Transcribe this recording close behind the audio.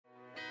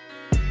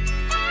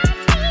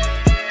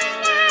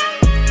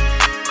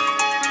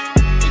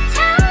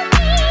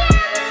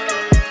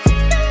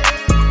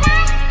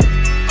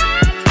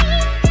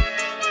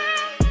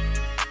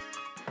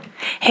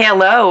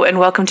Hello, and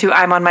welcome to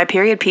I'm on My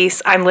Period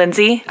Piece. I'm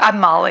Lindsay. I'm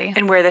Molly.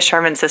 And we're the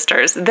Sherman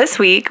Sisters. This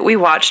week, we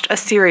watched A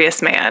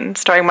Serious Man,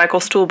 starring Michael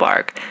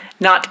Stuhlbarg.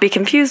 Not to be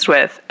confused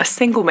with A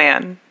Single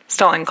Man,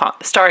 starring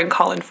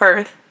Colin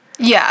Firth.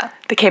 Yeah.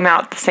 That came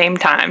out at the same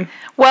time.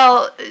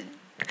 Well,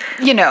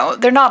 you know,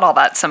 they're not all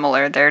that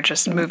similar. They're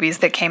just movies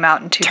that came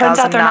out in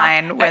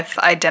 2009 with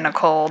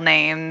identical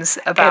names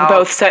about and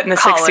both set in the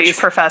college 60s.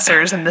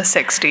 Professors in the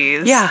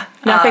 60s. Yeah,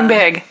 nothing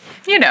big.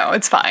 You know,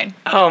 it's fine.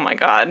 Oh my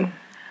god.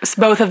 It's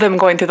both of them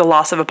going through the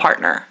loss of a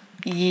partner.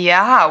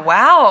 Yeah,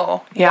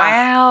 wow.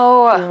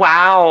 Yeah.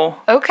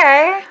 Wow.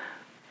 Okay.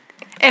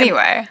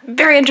 Anyway.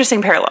 Very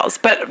interesting parallels,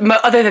 but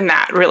other than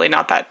that, really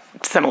not that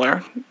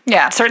similar.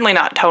 Yeah. Certainly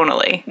not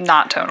tonally.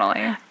 Not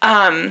tonally.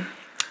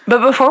 But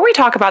before we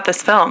talk about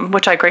this film,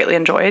 which I greatly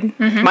enjoyed,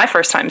 my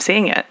first time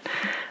seeing it,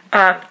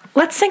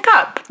 let's sync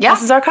up. Yeah.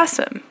 This is our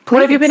custom.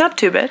 What have you been up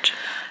to, bitch?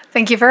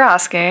 Thank you for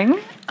asking.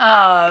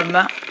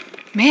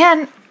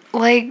 Man,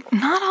 like,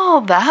 not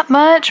all that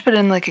much, but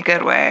in, like, a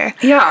good way.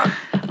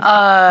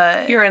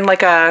 Yeah. You're in,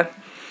 like, a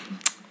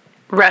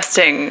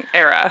resting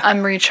era.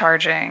 I'm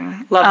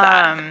recharging. Love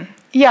that.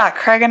 Yeah,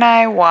 Craig and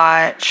I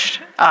watched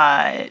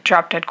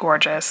Drop Dead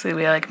Gorgeous.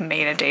 We, like,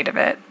 made a date of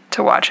it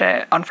to watch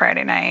it on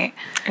Friday night.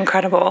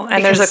 Incredible.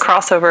 And there's a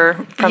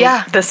crossover from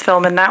this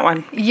film and that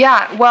one.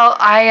 Yeah, well,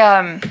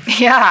 I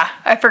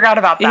forgot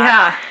about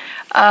that.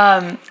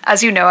 Yeah.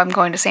 As you know, I'm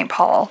going to St.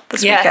 Paul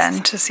this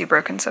weekend to see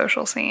Broken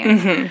Social Scene.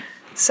 Mm-hmm.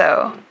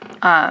 So,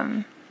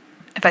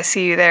 if I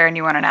see you there and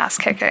you want an ass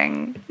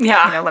kicking,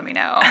 let me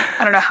know.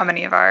 I don't know how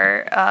many of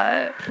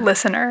our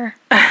listener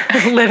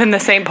live in the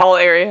St. Paul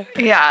area.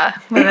 Yeah,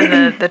 live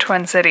in the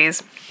Twin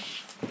Cities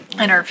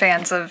and are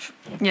fans of,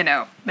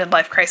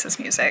 midlife crisis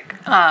music.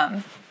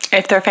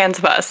 If they're fans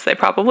of us, they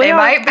probably are.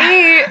 Might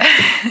be.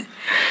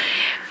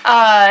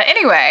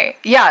 Anyway,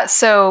 yeah,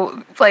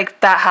 so, like,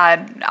 that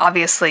had,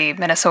 obviously,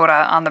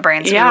 Minnesota on the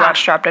brain, so we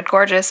watched Drop Dead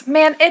Gorgeous.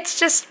 Man, it's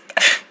just...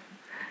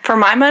 For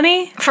my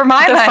money? For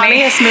my money. The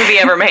funniest movie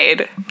ever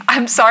made.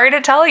 I'm sorry to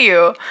tell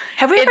you.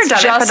 Have we ever done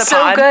it for the pod? It's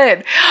so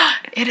good.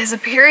 It is a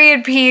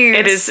period piece.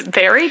 It is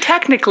very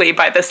technically,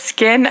 by the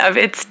skin of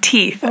its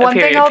teeth, One a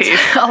period thing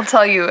piece. I'll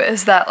tell you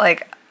is that,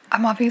 like,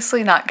 I'm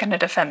obviously not going to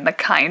defend the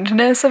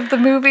kindness of the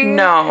movie.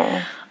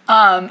 No.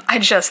 I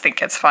just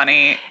think it's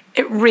funny.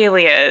 It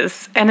really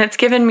is. And it's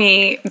given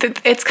me...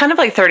 It's kind of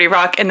like 30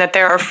 Rock in that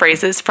there are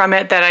phrases from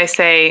it that I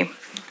say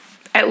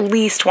at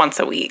least once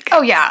a week.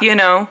 Oh, yeah. You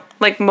know?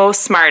 Like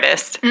most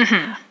smartest.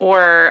 Mm-hmm.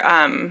 Or...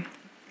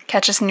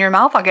 Catch us in your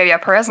mouth, I'll give you a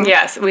present.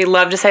 Yes, we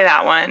love to say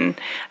that one.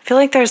 I feel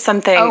like there's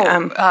something...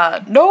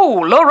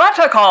 No,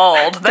 Loretta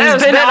called.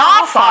 There's been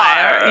a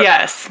fire.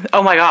 Yes.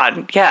 Oh my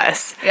God.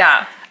 Yes.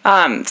 Yeah.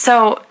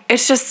 So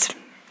it's just...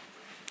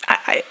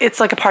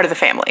 it's like a part of the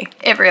family.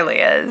 It really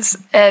is.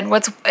 And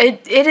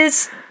it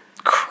is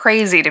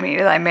crazy to me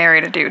that I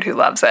married a dude who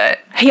loves it.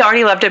 He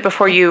already loved it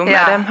before you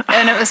met him?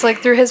 And it was like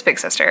through his big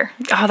sister.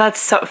 Oh,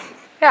 that's so...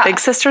 Yeah. Big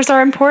sisters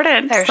are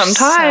important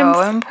sometimes.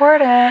 So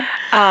important.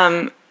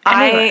 That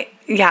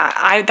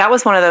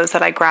was one of those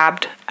that I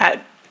grabbed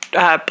at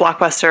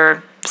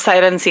Blockbuster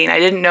sight unseen. I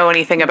didn't know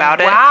anything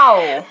about it.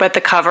 Wow. But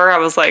the cover, I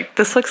was like,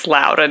 this looks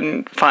loud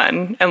and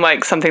fun and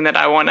like something that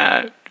I want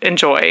to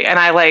enjoy. And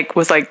I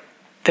was like,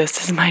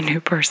 this is my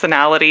new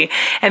personality.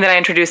 And then I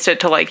introduced it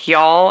to like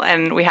y'all,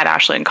 and we had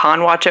Ashley and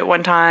Con watch it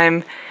one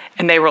time,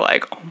 and they were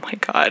like, oh my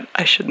God,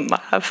 I shouldn't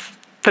laugh.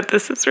 But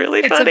this is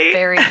really funny. It's a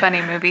very funny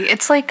movie.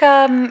 It's like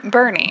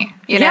Bernie,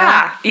 you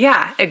know?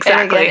 Yeah,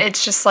 exactly. And again,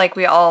 it's just like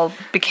we all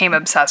became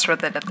obsessed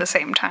with it at the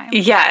same time.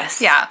 Yes.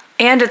 Yeah.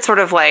 And it's sort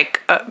of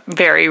like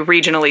very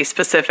regionally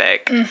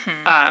specific.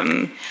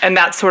 Mm-hmm. And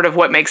that's sort of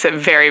what makes it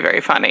very,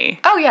 very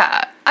funny. Oh,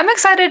 yeah. I'm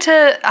excited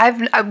to...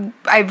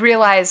 I've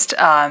realized...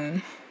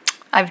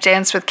 I've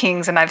danced with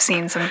kings and I've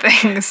seen some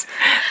things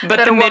but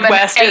that the a woman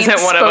Midwest ain't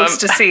isn't one of them.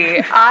 supposed to see.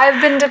 I've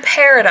been to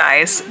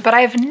paradise, but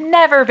I've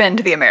never been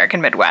to the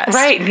American Midwest.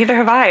 Right, neither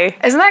have I.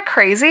 Isn't that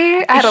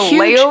crazy? I had a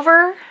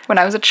layover when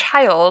I was a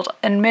child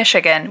in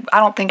Michigan. I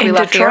don't think we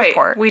left Detroit. the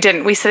airport. We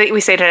didn't. We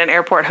stayed at an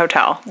airport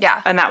hotel.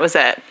 Yeah. And that was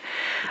it.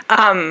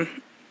 I've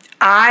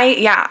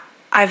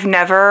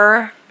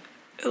never...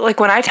 Like,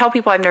 when I tell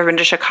people I've never been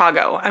to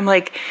Chicago, I'm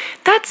like,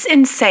 that's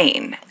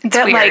insane. It's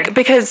weird. Like,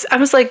 because I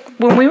was like,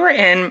 when we were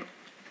in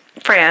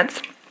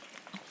France,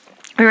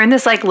 we were in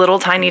this like little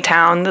tiny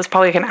town that's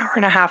probably like an hour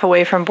and a half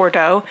away from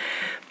Bordeaux.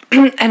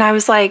 And I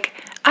was like,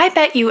 I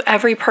bet you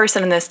every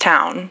person in this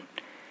town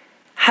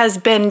has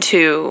been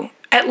to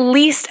at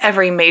least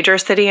every major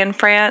city in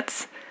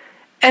France.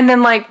 And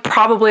then like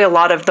probably a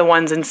lot of the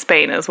ones in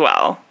Spain as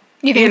well.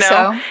 You think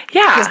so?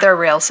 Yeah. Because their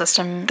rail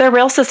system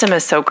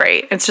is so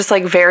great. It's just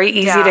like very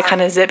easy to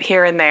kind of zip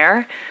here and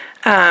there.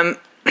 And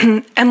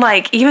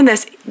like even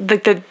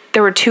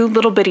there were two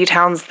little bitty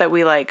towns that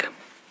we like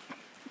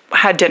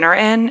had dinner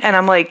in, and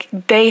I'm like,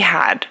 they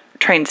had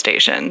train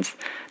stations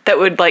that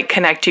would like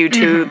connect you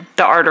to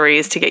the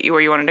arteries to get you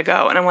where you wanted to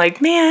go. And I'm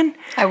like, man,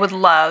 I would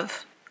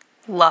love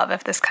love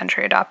if this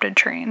country adopted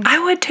trains.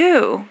 I would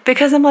too,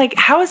 because I'm like,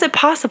 how is it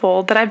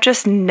possible that I've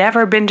just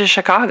never been to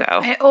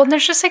Chicago? Well, and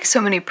there's just like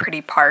so many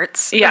pretty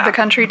parts of the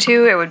country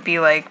too. It would be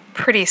like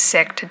pretty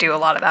sick to do a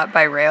lot of that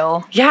by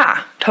rail.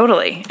 Yeah,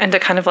 totally. And to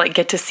kind of like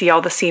get to see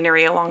all the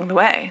scenery along the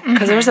way.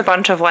 Because there's a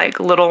bunch of like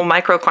little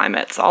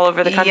microclimates all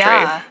over the country.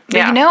 Yeah.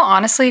 But you know,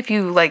 honestly, if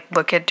you like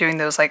look at doing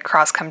those like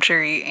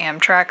cross-country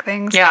Amtrak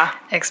things,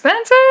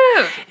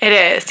 expensive. It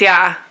is,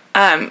 yeah.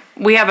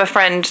 We have a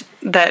friend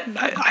that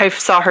I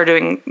saw her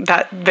doing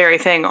that very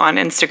thing on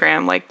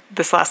Instagram like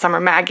this last summer,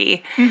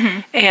 Maggie,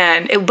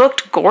 and it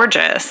looked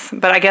gorgeous,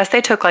 but I guess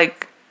they took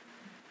like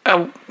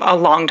a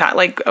long time,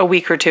 like a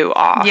week or two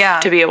off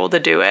to be able to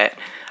do it.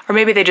 Or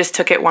maybe they just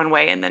took it one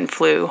way and then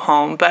flew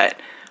home, but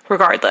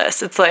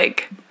regardless, it's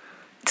like...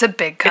 It's a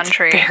big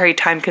country. It's very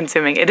time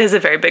consuming. It is a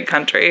very big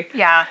country.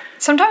 Yeah.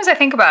 Sometimes I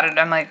think about it,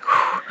 I'm like,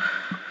 whew.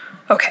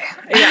 Okay.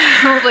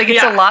 Yeah. Like,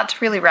 it's a lot to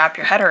really wrap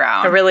your head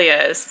around. It really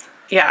is.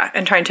 Yeah.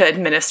 And trying to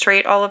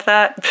administrate all of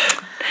that.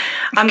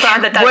 I'm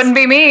glad that that's... Wouldn't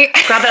be me.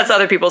 Glad that's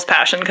other people's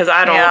passion, because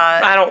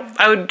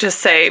I would just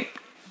say,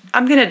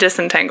 I'm going to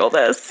disentangle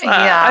this.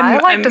 I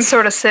like to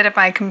sort of sit at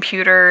my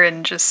computer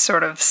and just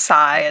sort of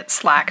sigh at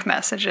Slack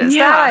messages.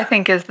 Yeah. That, I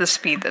think, is the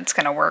speed that's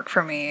going to work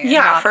for me.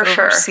 Yeah, for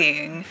sure.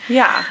 Overseeing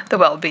the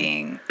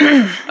well-being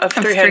of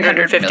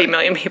 350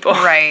 million people.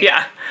 Right.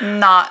 Yeah.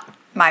 Not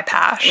my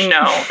passion.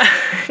 No,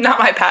 not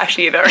my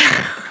passion either.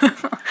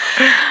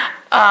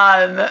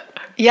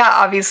 Yeah,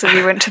 obviously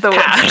we went to the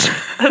Pash.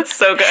 That's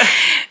so good.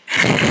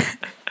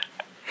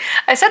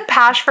 I said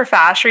pash for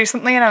fash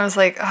recently, and I was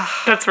like, ugh.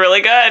 That's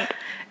really good.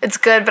 It's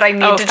good, but I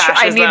need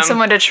I need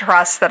someone to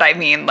trust that I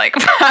mean like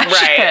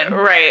fashion.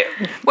 Right.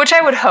 Which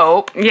I would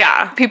hope.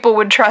 Yeah. People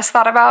would trust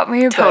that about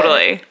me.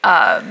 Totally.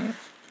 But,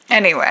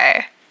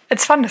 anyway,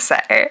 it's fun to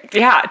say.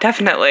 Yeah,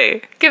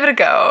 definitely. Give it a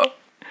go.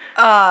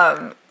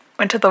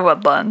 Went to the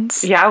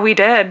Woodlands. Yeah, we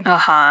did.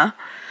 Uh-huh.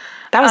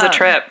 That was a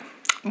trip.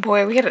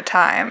 Boy, we had a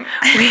time.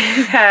 We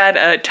had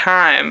a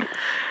time.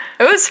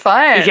 It was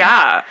fun.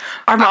 Yeah.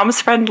 Our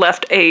mom's friend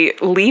left a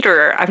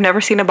liter. I've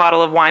never seen a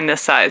bottle of wine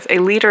this size. A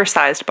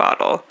liter-sized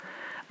bottle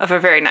of a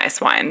very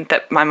nice wine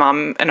that my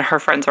mom and her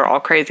friends are all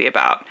crazy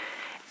about.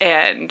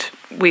 And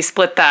we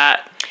split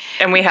that,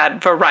 and we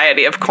had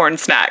variety of corn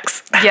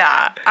snacks.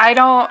 Yeah.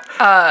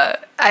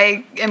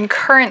 I am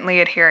currently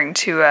adhering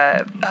to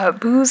a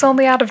booze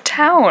only out of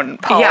town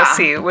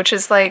policy, which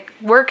is like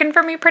working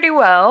for me pretty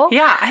well.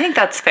 Yeah, I think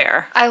that's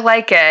fair. I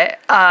like it.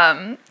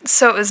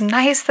 So it was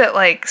nice that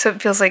so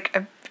it feels like,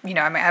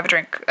 I might have a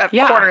drink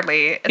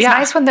quarterly. It's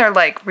nice when they're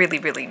like really,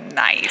 really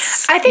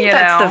nice. I think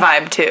that's the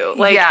vibe too.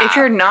 Like if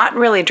you're not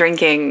really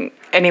drinking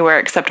anywhere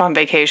except on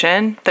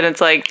vacation, then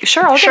it's like,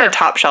 sure, I'll get a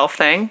top shelf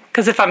thing.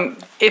 Because if I'm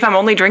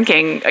only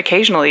drinking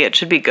occasionally, it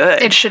should be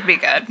good. It should be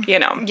good.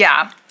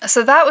 Yeah.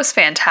 So that was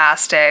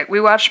fantastic. We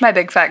watched My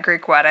Big Fat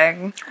Greek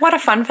Wedding. What a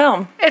fun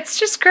film. It's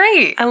just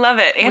great. I love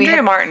it.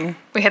 Andrea Martin.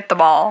 We hit the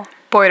mall.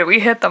 Boy, did we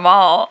hit the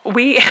mall.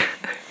 They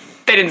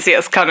didn't see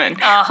us coming.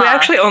 We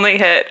actually only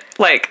hit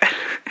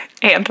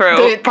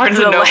Anthro, Barnes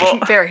 &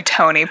 Noble. Very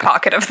Tony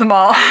pocket of the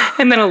mall.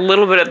 And then a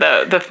little bit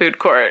of the food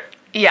court.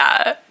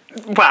 Yeah.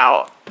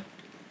 Wow.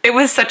 It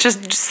was such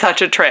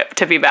a trip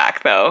to be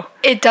back, though.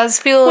 It does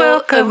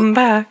feel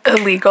back.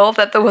 Illegal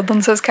that the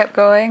Woodlands has kept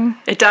going.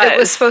 It does. It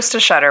was supposed to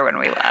shutter when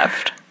we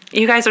left.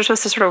 You guys are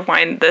supposed to sort of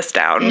wind this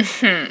down.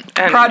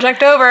 Mm-hmm.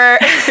 Project over.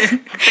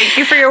 Thank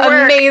you for your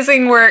work.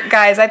 Amazing work,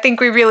 guys. I think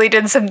we really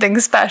did something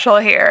special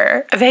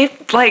here. They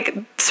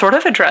sort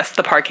of addressed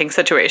the parking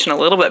situation a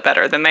little bit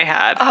better than they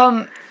had.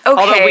 Okay.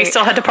 Although we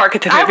still had to park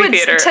at the movie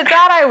theater. To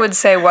that, I would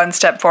say one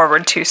step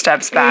forward, two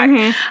steps back.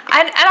 Mm-hmm.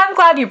 And I'm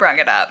glad you brought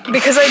it up,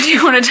 because I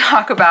do want to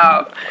talk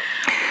about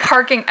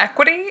parking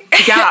equity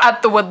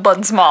at the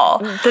Woodlands Mall.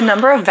 The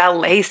number of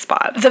valet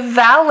spots. The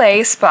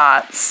valet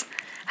spots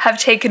have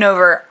taken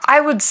over,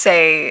 I would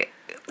say,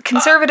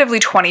 conservatively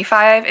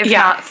 25, if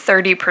not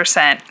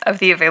 30% of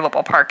the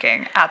available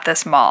parking at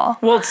this mall.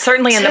 Well,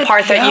 certainly in the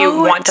part that you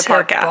want to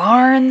park at.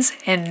 Barnes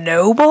and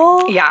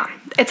Noble? Yeah.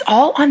 It's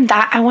all on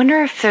that. I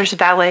wonder if there's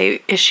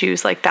valet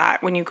issues like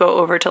that when you go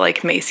over to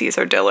like Macy's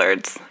or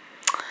Dillard's.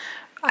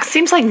 It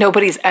seems like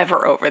nobody's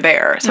ever over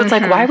there. So it's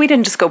like, why we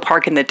didn't just go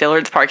park in the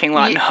Dillard's parking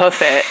lot and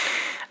hoof it?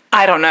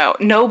 I don't know.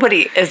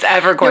 Nobody is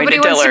ever going to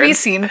Dillard's. Nobody wants to be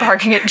seen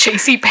parking at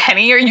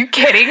JCPenney. Are you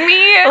kidding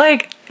me?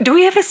 Like, do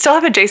we still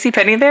have a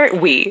JCPenney there?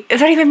 Is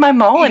that even my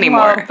mall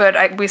anymore? Well, but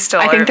I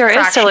think there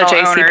is still a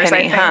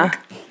JCPenney, huh?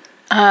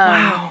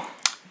 Wow.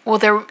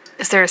 Well,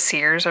 is there a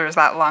Sears, or is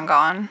that long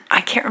gone?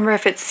 I can't remember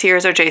if it's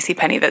Sears or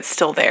JCPenney that's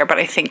still there, but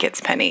I think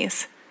it's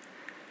Penny's.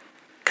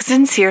 Because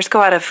didn't Sears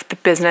go out of the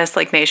business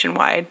like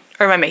nationwide?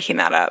 Or am I making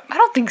that up? I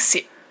don't think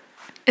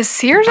Is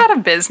Sears out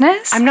of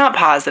business? I'm not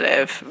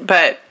positive,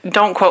 but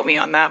don't quote me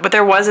on that. But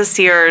there was a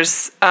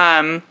Sears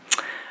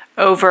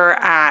over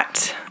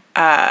at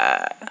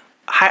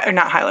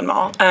not Highland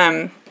Mall,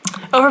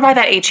 over by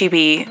that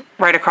HEB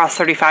right across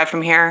 35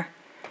 from here.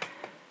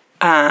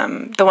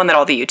 The one that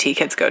all the UT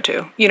kids go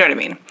to. You know what I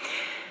mean?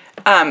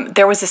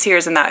 There was a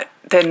Sears in that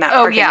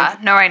parking. Yeah.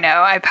 No, I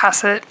know. I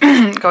pass it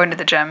going to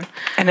the gym.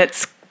 And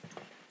it's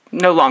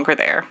no longer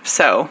there.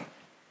 So.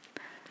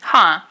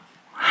 Huh.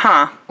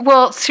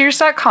 Well,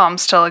 Sears.com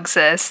still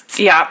exists.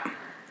 Yeah.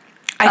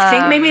 I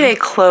think maybe they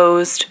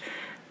closed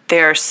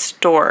their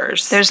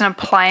stores. There's an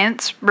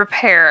appliance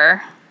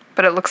repair,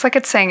 but it looks like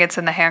it's saying it's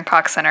in the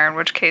Hancock Center, in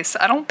which case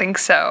I don't think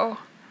so.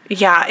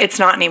 Yeah, it's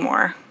not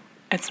anymore.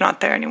 It's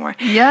not there anymore.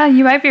 Yeah,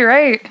 you might be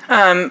right.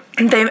 I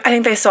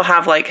think they still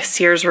have like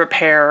Sears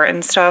repair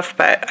and stuff,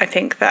 but I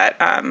think that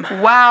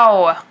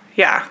wow.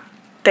 Yeah.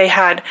 They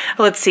had,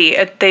 let's see,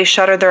 they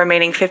shuttered the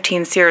remaining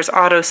 15 Sears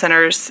Auto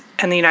Centers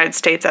in the United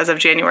States as of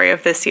January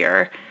of this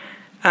year.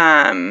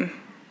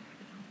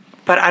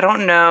 But I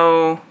don't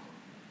know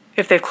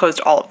if they've closed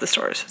all of the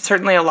stores.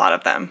 Certainly a lot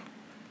of them.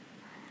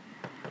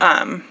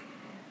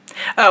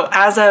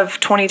 As of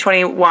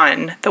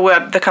 2021,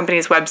 the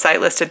company's website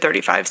listed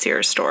 35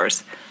 Sears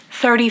stores.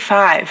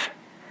 35.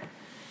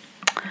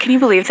 Can you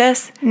believe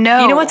this?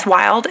 No. You know what's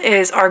wild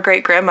is our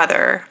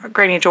great-grandmother,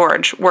 Granny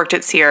George, worked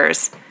at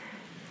Sears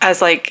as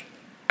like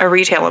a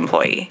retail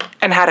employee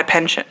and had a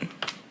pension.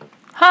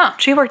 Huh.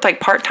 She worked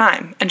like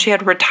part-time and she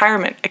had a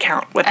retirement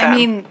account with them. I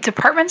mean,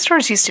 department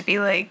stores used to be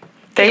like,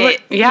 you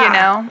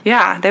know?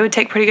 Yeah, they would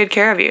take pretty good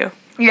care of you.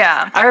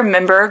 Yeah. I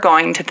remember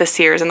going to the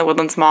Sears in the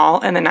Woodlands Mall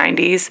in the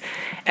 90s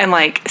and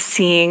like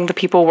seeing the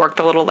people work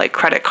the little like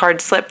credit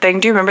card slip thing.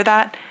 Do you remember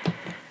that?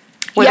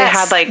 Where they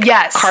had like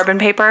carbon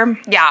paper?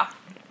 Yeah.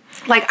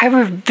 Like I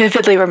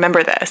vividly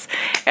remember this.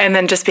 And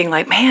then just being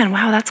like, man,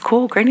 wow, that's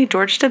cool. Granny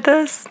George did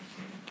this.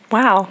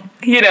 Wow.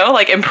 You know,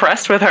 like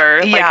impressed with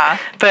her. Yeah.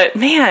 Like, but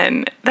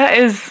man,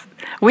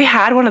 we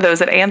had one of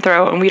those at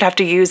Anthro and we'd have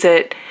to use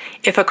it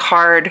if a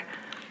card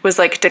was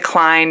like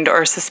declined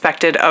or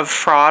suspected of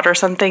fraud or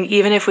something.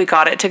 Even if we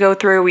got it to go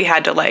through, we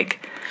had to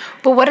like.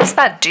 But what does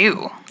that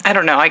do? I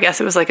don't know. I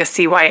guess it was like a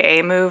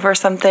CYA move or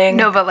something.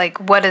 No, but like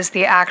what is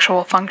the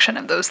actual function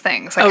of those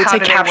things? Like, to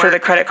capture the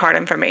credit card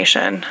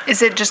information.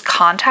 Is it just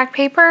contact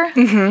paper?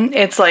 Mm-hmm.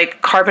 It's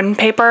like carbon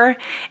paper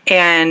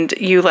and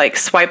you like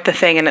swipe the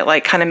thing and it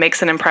like kind of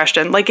makes an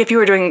impression. Like if you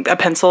were doing a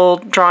pencil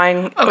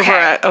drawing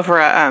over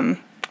a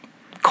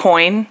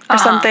coin or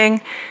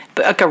something,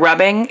 like a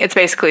rubbing, it's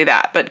basically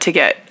that, but to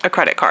get a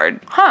credit card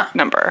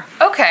number.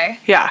 Okay.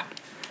 Yeah.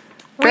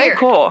 Weird. Very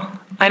cool.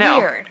 I know.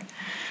 Weird.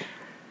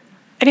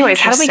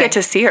 Anyways, how did we get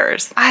to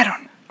Sears? I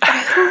don't.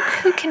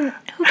 Who can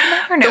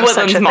ever know the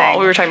Woodlands such a Mall. thing?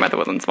 We were talking about the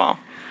Woodlands Mall.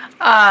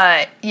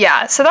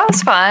 Yeah. So that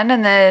was fun,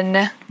 and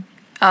then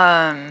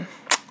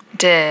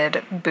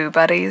did Boo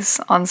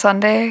Buddies on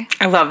Sunday.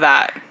 I love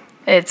that.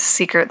 It's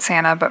Secret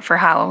Santa, but for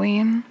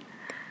Halloween.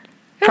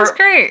 It was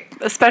great,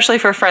 especially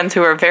for friends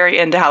who are very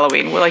into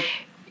Halloween. We're like,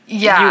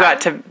 you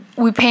got to.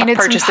 We painted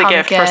purchase some a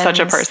gift for such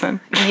a pumpkins.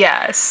 person.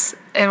 Yes,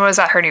 it was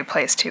at her new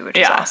place too, which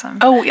is awesome.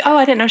 Oh,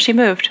 I didn't know she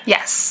moved.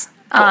 Yes.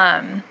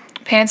 Cool.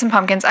 Painted some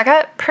pumpkins. I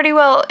got pretty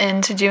well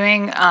into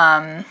doing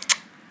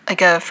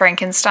like a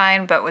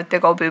Frankenstein, but with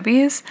big old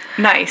boobies.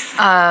 Nice.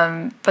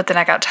 But then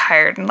I got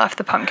tired and left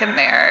the pumpkin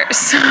there.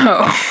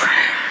 So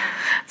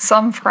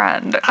some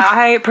friend.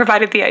 I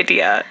provided the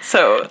idea,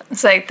 so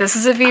it's like, this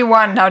is a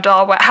V1 now,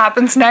 doll. What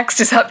happens next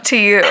is up to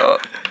you.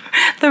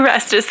 The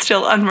rest is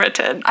still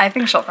unwritten. I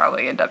think she'll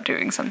probably end up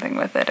doing something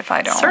with it if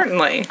I don't.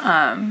 Certainly.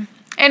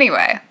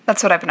 Anyway,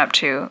 that's what I've been up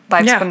to.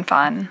 Life's been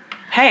fun.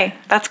 Hey,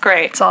 that's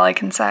great. That's all I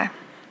can say.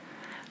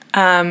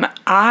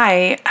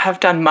 I have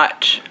done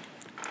much.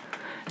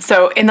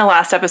 So in the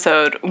last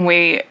episode, when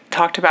we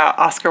talked about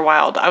Oscar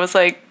Wilde, I was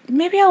like,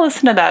 maybe I'll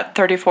listen to that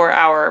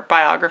 34-hour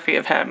biography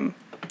of him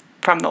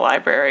from the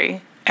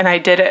library. And I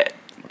did it.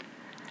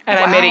 And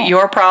I made it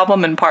your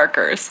problem and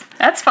Parker's.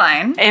 That's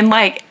fine. In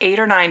like 8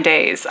 or 9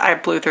 days, I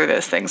blew through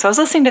this thing. So I was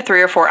listening to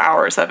 3 or 4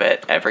 hours of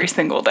it every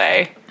single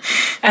day.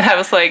 And I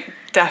was like,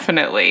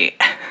 definitely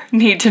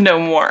need to know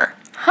more.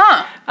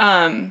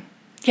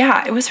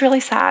 Yeah, it was really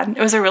sad. It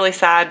was a really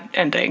sad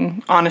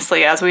ending,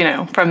 honestly, as we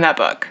know from that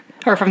book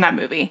or from that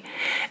movie.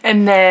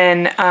 And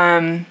then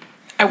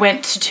I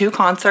went to 2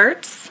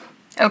 concerts.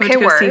 Okay, I went to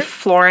go see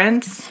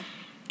Florence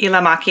y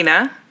la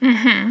Machina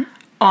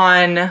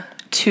on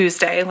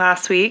Tuesday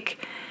last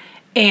week,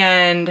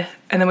 and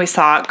then we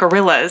saw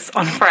Gorillaz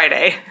on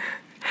Friday.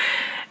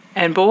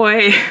 And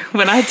boy,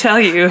 when I tell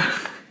you,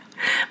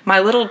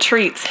 my little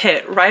treats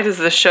hit right as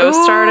the show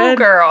started.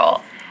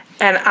 Girl.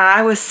 And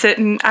I was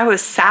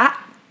sat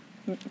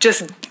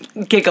just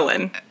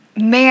giggling.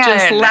 Man.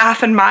 Just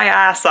laughing my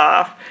ass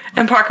off.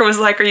 And Parker was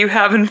like, "Are you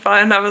having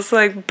fun?" I was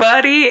like,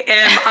 "Buddy,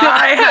 am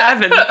I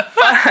having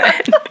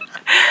fun?"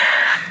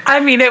 I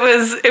mean, it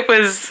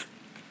was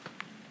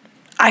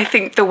I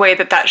think the way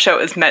that show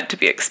is meant to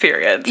be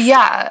experienced.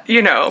 Yeah.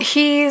 You know.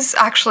 He's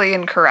actually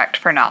incorrect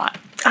for not.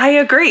 I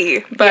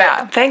agree.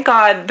 But thank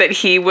God that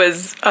he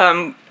was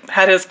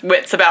had his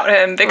wits about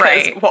him,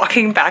 because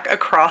walking back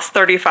across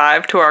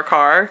 35 to our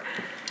car,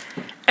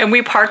 and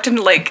we parked in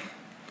like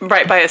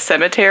right by a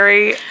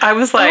cemetery, I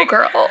was like, "Oh,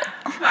 girl.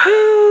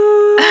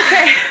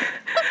 Okay."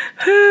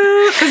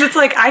 Because it's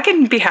like, I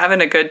can be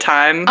having a good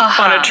time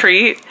on a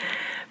treat,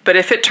 But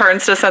if it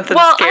turns to something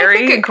scary...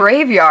 I think a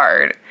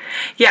graveyard.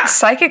 Yeah.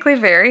 Psychically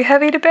very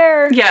heavy to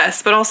bear.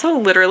 Yes, but also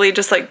literally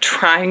just like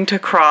trying to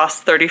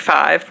cross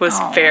 35 was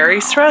very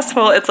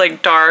stressful. It's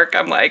like dark.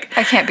 I'm like...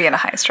 I can't be in a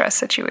high stress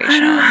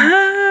situation.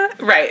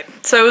 Right.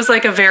 So it was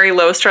like a very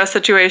low stress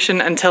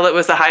situation until it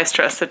was a high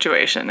stress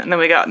situation. And then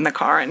we got in the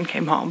car and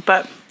came home.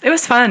 But it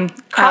was fun.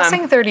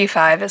 Crossing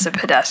 35 as a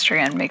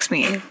pedestrian makes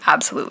me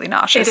absolutely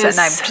nauseous. And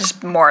I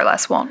just more or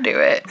less won't do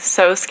it.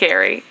 So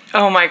scary.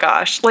 Oh my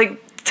gosh.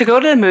 Like... To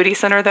go to the Moody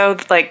Center, though,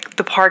 like,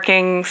 the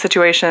parking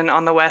situation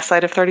on the west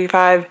side of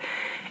 35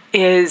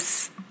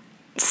 is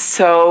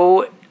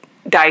so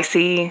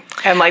dicey,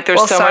 and, like,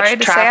 there's so much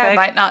traffic. Say I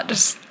might not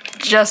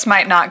just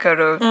might not go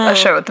to a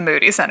show at the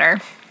Moody Center.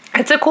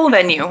 It's a cool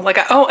venue. Like,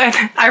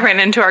 and I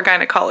ran into our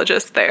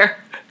gynecologist there.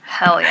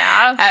 Hell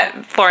yeah.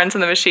 At Florence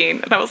and the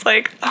Machine. And I was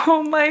like,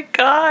 oh my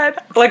God.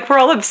 Like, we're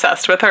all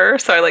obsessed with her.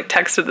 So I, like,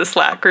 texted the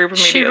Slack group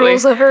immediately. She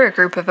rules over a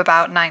group of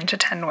about 9 to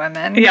 10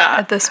 women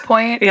at this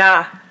point.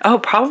 Yeah. Oh,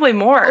 probably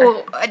more.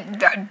 Well,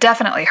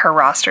 definitely her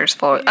roster's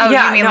full. Oh,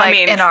 yeah, you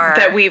mean in our...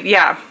 That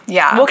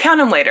yeah. We'll count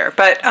them later.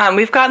 But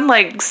we've gotten,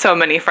 like, so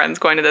many friends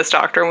going to this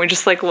doctor, and we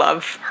just, like,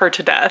 love her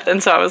to death.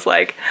 And so I was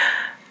like,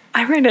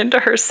 I ran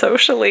into her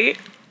socially.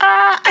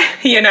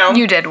 You know.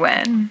 You did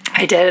win.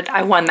 I did.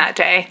 I won that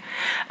day.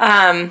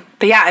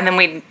 But yeah, and then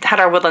we had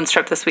our Woodlands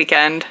trip this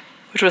weekend,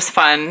 which was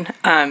fun.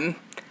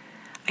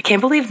 I can't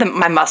believe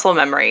my muscle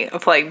memory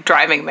of, like,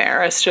 driving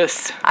there. It's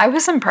just... I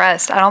was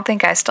impressed. I don't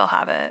think I still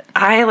have it.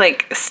 I,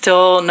 like,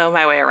 still know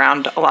my way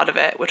around a lot of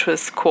it, which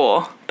was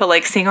cool. But,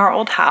 like, seeing our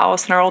old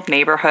house and our old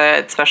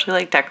neighborhood, especially,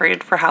 like,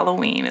 decorated for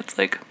Halloween, it's,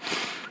 like...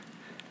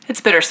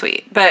 It's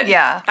bittersweet. But,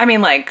 yeah. I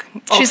mean, like,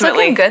 ultimately... She's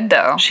looking good,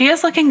 though. She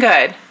is looking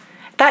good.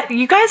 That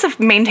you guys have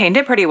maintained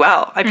it pretty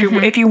well.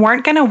 If you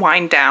weren't going to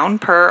wind down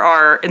per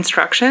our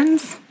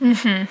instructions,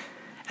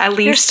 at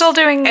least you're still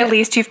doing. At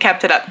least you've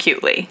kept it up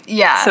cutely.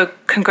 Yeah. So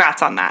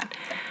congrats on that.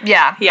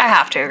 Yeah. I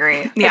have to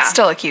agree. Yeah. It's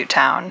still a cute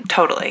town.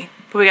 Totally.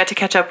 But we got to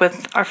catch up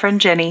with our friend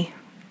Jenny,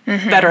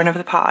 veteran of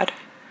the pod.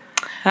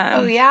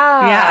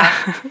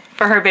 Yeah.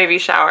 For her baby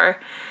shower.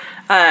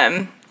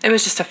 It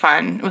was just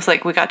it was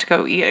like we got to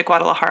go eat at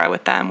Guadalajara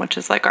with them, which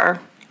is like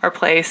our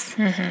place.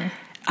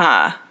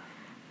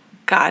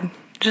 God.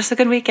 Just a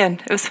good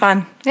weekend. It was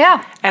fun.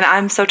 Yeah. And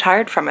I'm so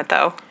tired from it,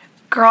 though.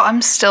 Girl,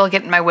 I'm still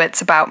getting my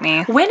wits about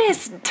me. When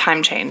is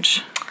time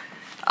change?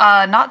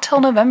 Not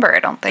till November, I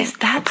don't think. Is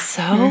that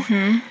so?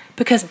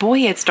 Because,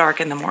 boy, it's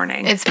dark in the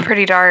morning. It's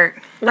pretty dark.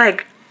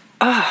 Like,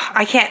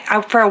 I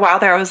can't... for a while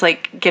there, I was,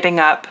 like, getting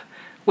up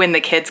when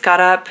the kids got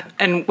up.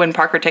 And when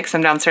Parker takes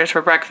them downstairs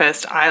for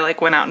breakfast, I, like,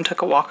 went out and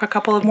took a walk a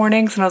couple of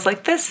mornings. And I was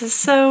like, this is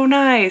so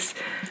nice.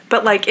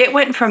 But, like, it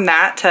went from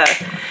that to...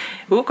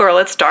 Ooh, girl,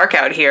 it's dark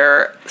out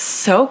here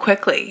so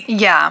quickly.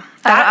 Yeah.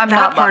 I'm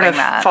not part of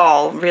that.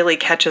 Fall really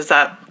catches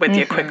up with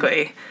you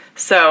quickly.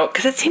 So,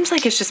 because it seems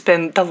like it's just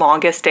been the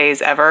longest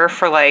days ever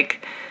for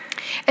like...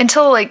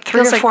 Until like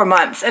 3 or 4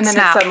 months. And then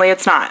suddenly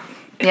it's not.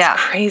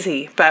 It's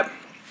crazy. But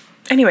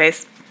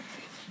anyways,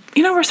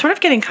 you know, we're sort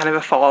of getting kind of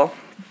a fall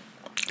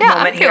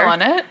moment here. I'm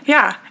feeling it.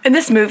 Yeah. And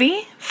this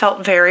movie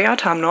felt very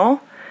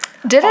autumnal.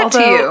 Did it to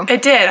you?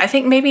 It did. I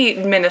think maybe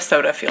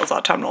Minnesota feels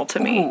autumnal to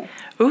me.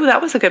 Ooh,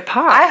 that was a good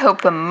pop. I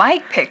hope the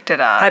mic picked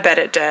it up. I bet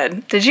it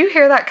did. Did you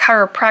hear that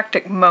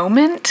chiropractic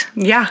moment?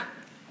 Yeah.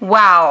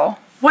 Wow.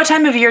 What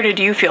time of year did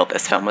you feel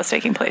this film was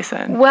taking place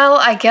in? Well,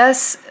 I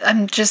guess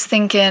I'm just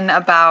thinking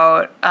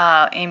about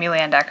Amy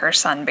Landecker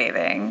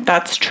sunbathing.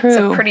 That's true. It's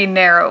a pretty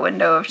narrow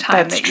window of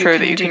time. That's true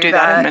that you can do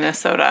that in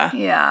Minnesota.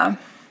 Yeah.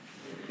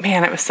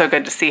 Man, it was so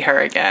good to see her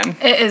again.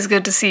 It is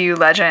good to see you,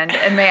 legend.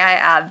 And may I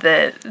add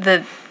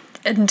the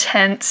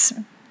intense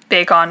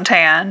bacon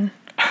tan.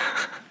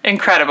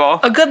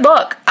 Incredible. A good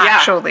look,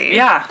 actually.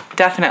 Yeah,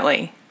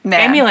 definitely.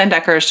 Man. Amy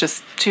Landecker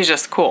is she's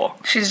just cool.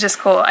 She's just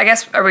cool. I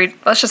guess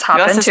let's just hop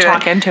into it. Let's just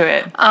talk into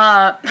it.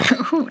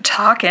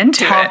 Talk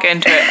into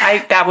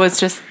it. That was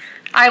just...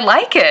 I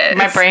like it.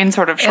 My brain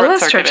sort of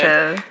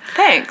short-circuited.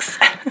 Thanks.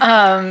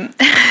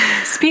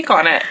 Speak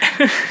on it.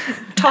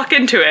 Talk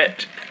into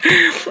it.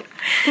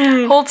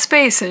 Hold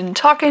space and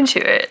talk into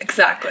it.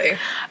 Exactly.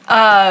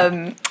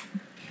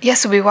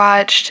 So we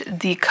watched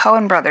the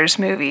Coen Brothers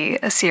movie,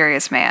 A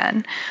Serious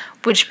Man,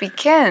 which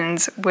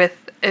begins with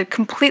a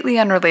completely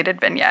unrelated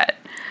vignette.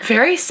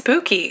 Very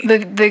spooky.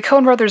 The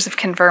Coen Brothers have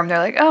confirmed, they're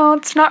like, oh,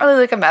 it's not really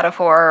like a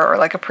metaphor or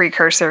like a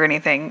precursor or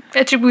anything.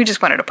 We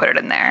just wanted to put it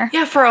in there.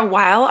 Yeah, for a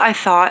while I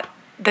thought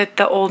that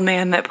the old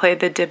man that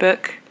played the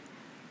Dybbuk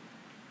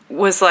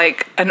was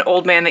like an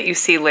old man that you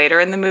see later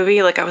in the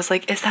movie. Like, I was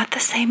like, is that the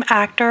same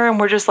actor? And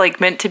we're just like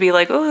meant to be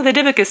like, oh, the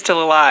Dybbuk is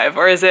still alive.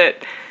 Or is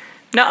it...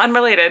 No,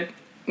 unrelated.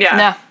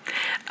 Yeah.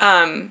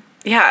 No.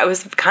 Yeah, it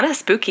was kind of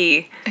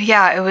spooky.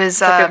 Yeah, it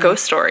was... like a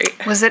ghost story.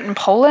 Was it in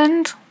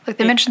Poland? Like,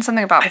 they mentioned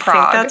something about Prague.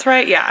 I think that's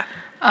right, yeah.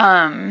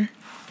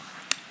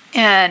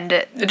 And...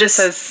 It just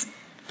says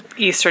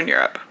Eastern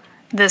Europe.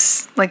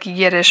 This, like,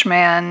 Yiddish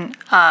man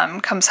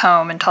comes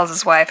home and tells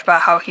his wife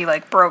about how he,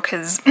 like, broke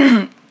his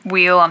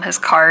wheel on his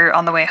cart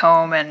on the way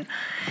home, and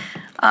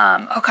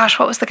Oh gosh,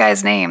 what was the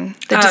guy's name?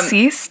 The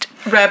deceased?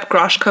 Reb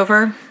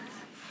Groshkover.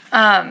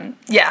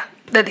 Yeah,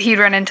 that he'd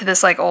run into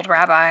this like old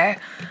rabbi,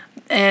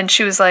 and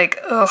she was like,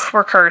 "Ugh,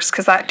 we're cursed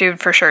because that dude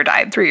for sure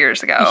died 3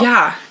 years ago."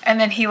 Yeah. And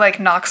then he like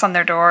knocks on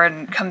their door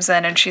and comes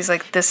in, and she's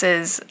like, "This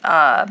is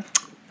a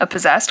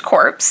possessed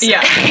corpse."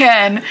 Yeah.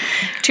 And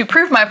to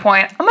prove my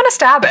point, I'm gonna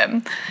stab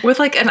him With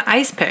like an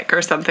ice pick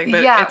or something,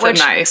 but it's a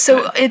knife.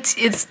 So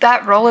it's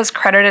that role is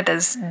credited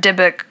as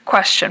Dybbuk ?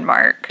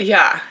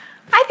 Yeah.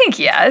 I think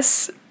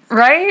yes,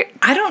 right?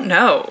 I don't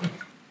know.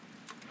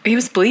 He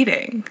was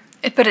bleeding.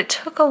 But it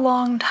took a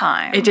long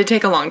time. It did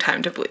take a long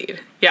time to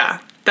bleed. Yeah.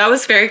 That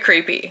was very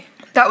creepy.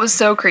 That was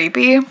so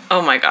creepy.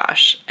 Oh my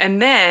gosh.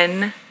 And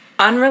then,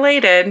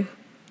 unrelated,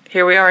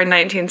 here we are in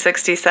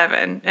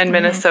 1967 in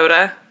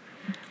Minnesota.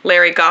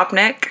 Larry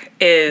Gopnik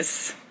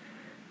is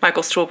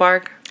Michael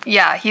Stuhlbarg.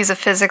 Yeah, he's a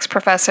physics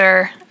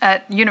professor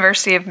at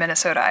University of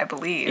Minnesota, I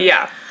believe.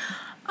 Yeah.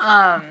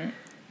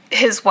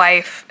 His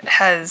wife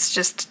has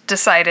just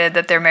decided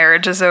that their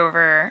marriage is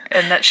over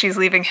and that she's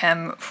leaving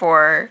him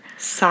for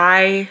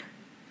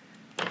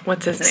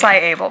What's his name? Cy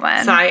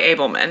Abelman. Cy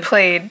Abelman.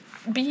 Played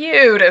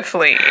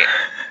beautifully,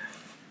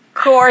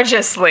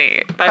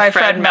 gorgeously by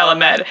Fred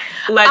Melamed.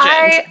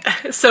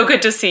 Legend. So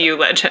good to see you,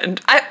 legend.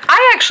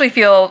 I actually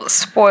feel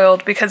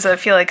spoiled because I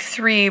feel like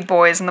 3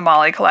 boys in the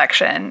Molly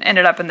collection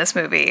ended up in this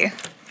movie,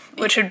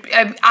 which would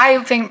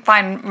I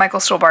find Michael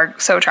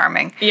Stuhlbarg so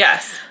charming.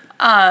 Yes.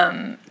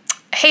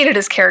 Hated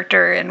his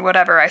character in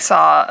whatever I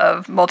saw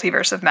of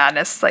Multiverse of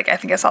Madness. Like, I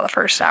think I saw the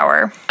first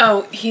hour.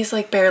 Oh, he's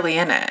like barely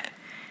in it,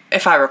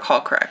 if I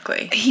recall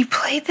correctly. He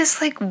played this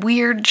like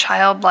weird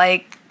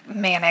childlike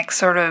manic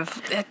sort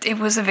of, it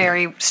was a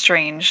very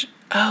strange.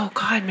 Oh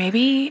God,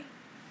 maybe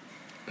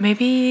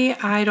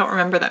I don't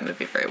remember that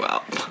movie very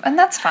well. And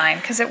that's fine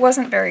because it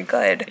wasn't very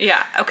good.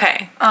 Yeah,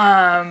 okay.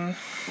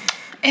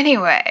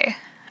 Anyway,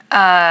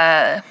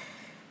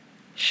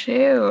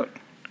 shoot.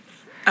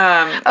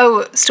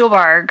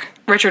 Stuhlbarg.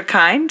 Richard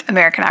Kind.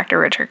 American actor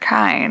Richard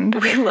Kind.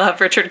 We love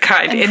Richard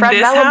Kind. And in Fred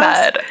this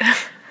Melamed.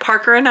 house,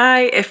 Parker and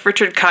I, if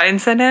Richard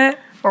Kind's in it,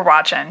 We're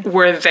watching.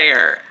 we're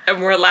there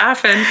and we're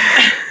laughing.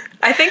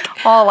 I think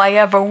all I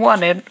ever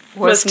wanted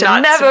was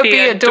to never be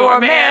a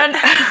doorman.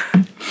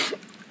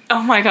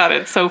 Oh my God,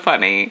 it's so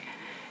funny.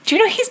 Do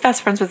you know he's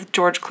best friends with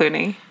George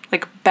Clooney?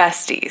 Like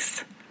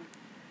besties.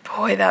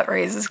 Boy, that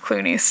raises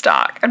Clooney's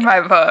stock in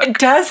my book.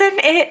 Doesn't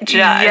it just?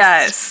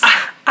 Yes.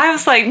 I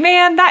was like,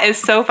 man, that is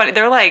so funny.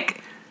 They're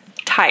like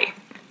tight.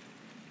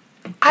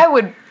 I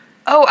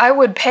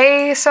would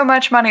pay so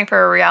much money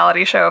for a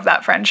reality show of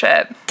that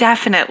friendship.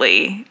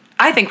 Definitely.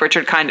 I think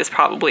Richard Kind is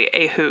probably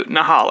a hoot and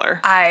a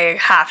holler. I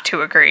have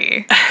to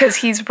agree. Because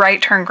he's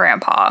right turn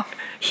grandpa.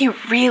 He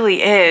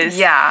really is.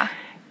 Yeah.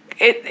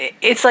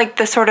 It's like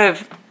the sort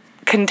of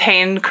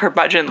contained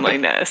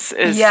curmudgeonliness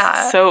is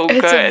so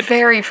good. It's a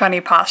very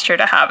funny posture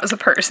to have as a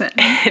person.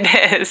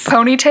 It is.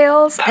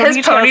 Ponytails? His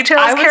ponytails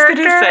I was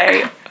character? gonna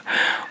say,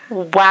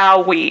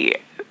 wowee.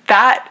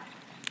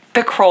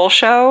 The Kroll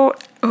Show.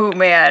 Oh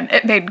man,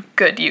 it made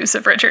good use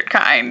of Richard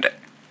Kind.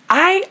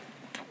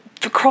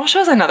 The Kroll Show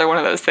is another one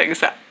of those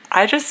things that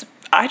I just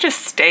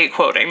stay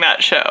quoting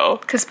that show.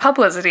 Because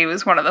publicity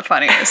was one of the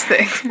funniest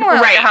things.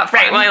 Right.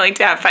 Well, I like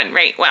to have fun.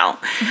 Right. Well,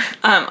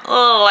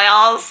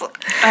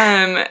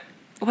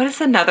 what is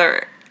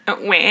another?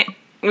 Wait.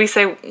 We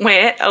say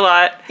wait a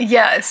lot.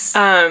 Yes.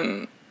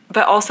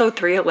 But also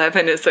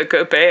 311 is a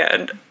good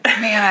band.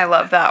 Man, I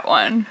love that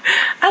one.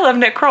 I love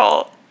Nick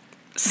Kroll.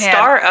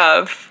 Star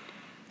of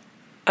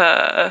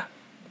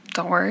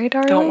Don't Worry,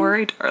 Darling? Don't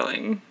Worry,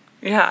 Darling.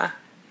 Yeah.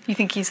 You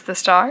think he's the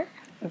star?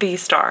 The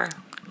star.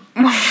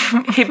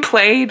 He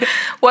played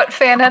what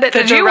fan edit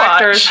did you watch?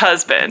 The director's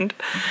husband.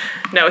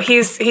 No, but he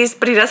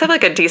does have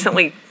like a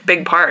decently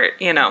big part,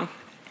 you know.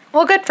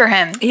 Well, good for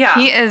him. Yeah.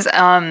 He is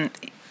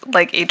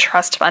like a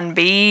trust fund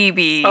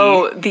baby.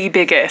 Oh, the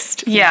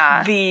biggest.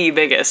 Yeah. The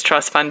biggest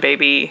trust fund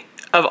baby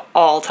of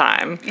all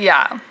time.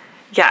 Yeah.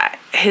 Yeah.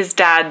 His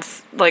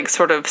dad's like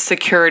sort of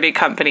security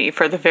company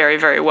for the very,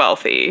 very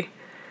wealthy.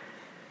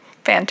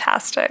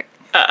 Fantastic.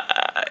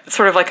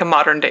 Sort of like a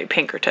modern day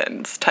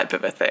Pinkertons type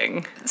of a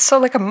thing. So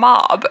like a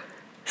mob.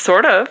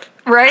 Sort of.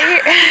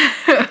 Right?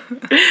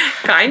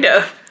 Kind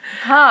of.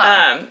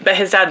 Huh. But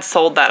his dad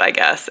sold that, I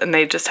guess, and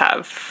they just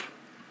have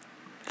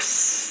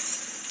so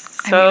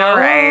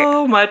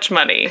much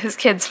money. His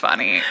kid's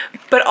funny.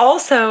 But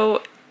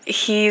also,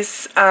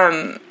 he's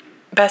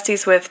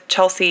besties with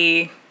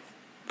Chelsea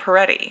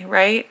Peretti,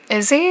 right?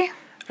 Is he?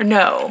 Or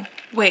no.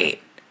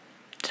 Wait.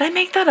 Did I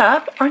make that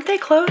up? Aren't they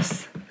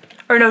close?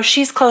 Or no,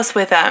 she's close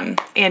with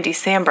Andy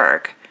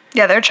Samberg.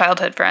 Yeah, they're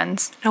childhood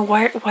friends. No,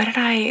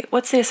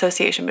 what's the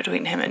association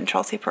between him and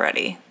Chelsea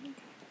Peretti?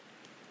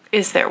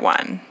 Is there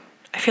one?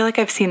 I feel like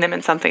I've seen them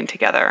in something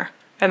together.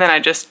 And then I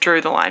just drew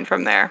the line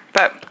from there.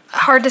 But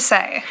hard to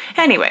say.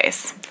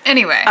 Anyways.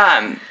 Anyway.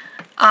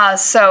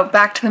 So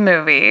back to the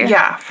movie.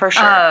 Yeah, for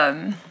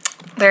sure.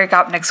 Larry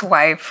Gopnik's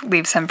wife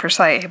leaves him for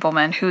Cy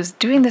Abelman, who's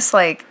doing this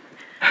like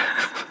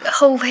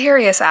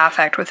hilarious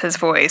affect with his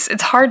voice.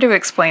 It's hard to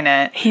explain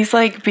it. He's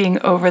like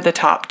being over the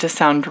top to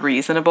sound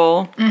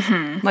reasonable.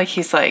 Mm-hmm. Like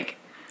he's like,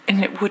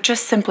 and it would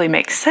just simply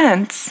make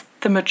sense,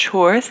 the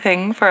mature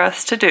thing for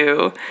us to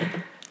do.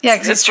 Yeah,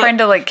 because it's trying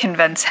to like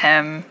convince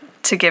him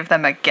to give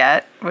them a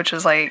get, which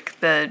is like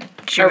the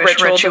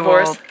Jewish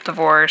ritual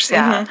divorce.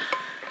 Yeah.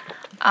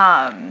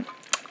 Mm-hmm.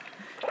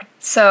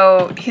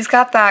 So he's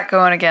got that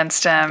going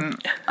against him.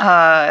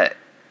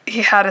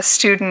 He had a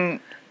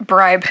student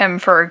bribe him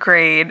for a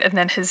grade, and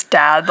then his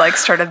dad like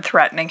started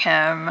threatening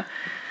him.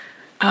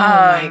 Oh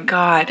my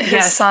God.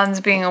 His son's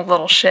being a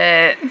little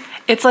shit.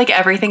 It's like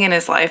everything in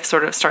his life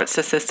sort of starts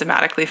to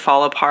systematically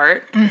fall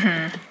apart.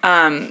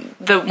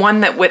 Mm-hmm. The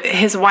one that with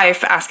his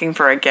wife asking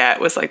for a get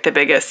was like the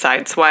biggest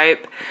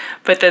sideswipe.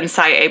 But then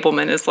Cy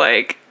Abelman is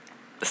like,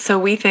 so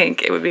we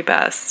think it would be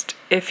best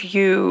if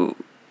you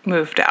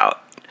moved out.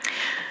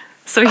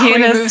 So he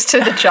moves to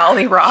the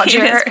Jolly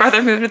Roger. He and his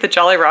brother moved to the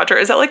Jolly Roger.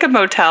 Is that like a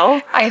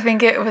motel? I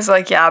think it was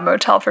like, a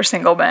motel for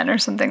single men or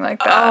something like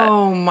that.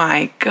 Oh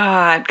my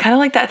God. Kind of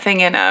like that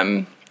thing in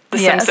The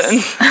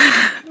Simpsons.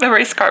 The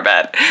race car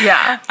bet.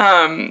 Yeah.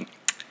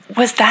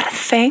 Was that a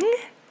thing?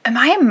 Am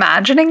I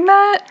imagining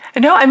that?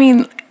 No, I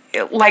mean,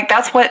 like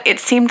that's what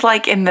it seemed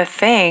like in the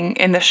thing,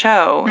 in the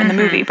show, in the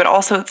movie, but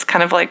also it's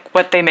kind of like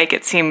what they make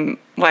it seem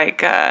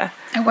like.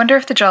 I wonder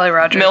if the Jolly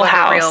Roger is like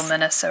a real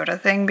Minnesota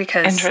thing,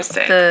 because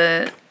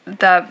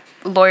that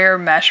lawyer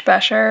Mesh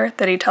Besher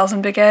that he tells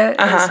him to get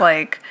is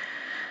like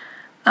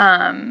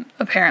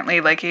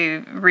apparently like a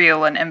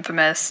real and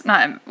infamous,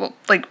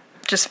 like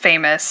just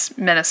famous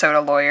Minnesota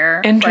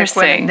lawyer.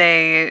 Interesting. Like when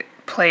they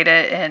played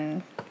it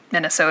in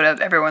Minnesota,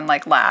 everyone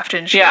like laughed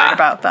and cheered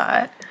about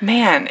that.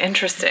 Man,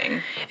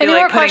 interesting. Any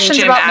more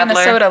questions about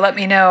Minnesota, let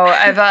me know.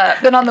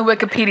 I've been on the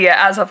Wikipedia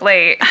as of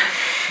late.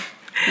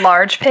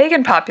 Large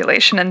pagan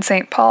population in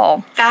St.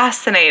 Paul.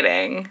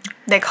 Fascinating.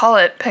 They call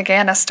it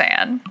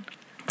Paganistan.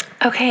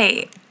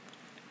 Okay.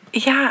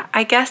 Yeah,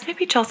 I guess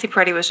maybe Chelsea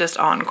Peretti was just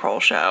on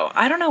Kroll Show.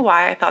 I don't know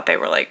why I thought they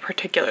were like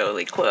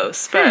particularly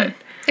close, but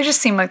They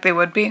just seemed like they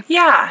would be.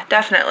 Yeah,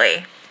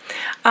 definitely.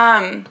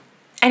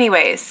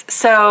 Anyways,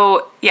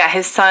 so yeah,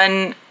 his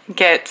son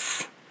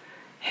gets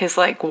his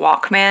like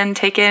Walkman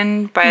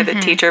taken by the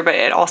teacher, but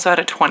it also had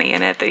a 20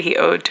 in it that he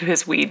owed to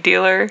his weed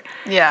dealer.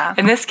 Yeah.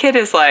 And this kid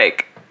is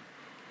like,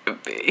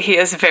 he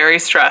is very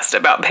stressed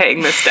about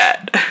paying this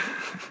debt.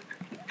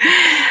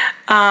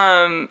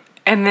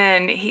 And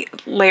then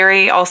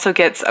Larry also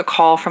gets a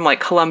call from like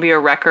Columbia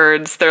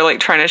Records. They're like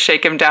trying to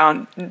shake him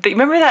down.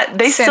 Remember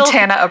that?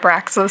 Santana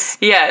Abraxas.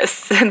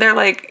 Yes. And they're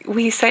like,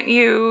 we sent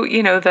you,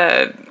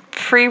 the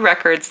free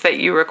records that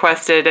you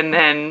requested, and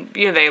then,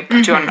 they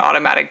put you on an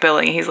automatic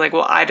billing. He's like,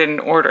 well, I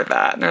didn't order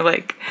that. And they're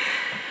like,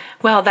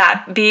 well,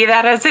 be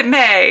that as it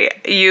may,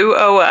 you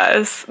owe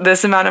us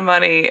this amount of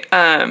money.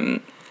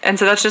 And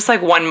so that's just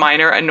like one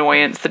minor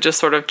annoyance that just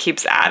sort of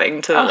keeps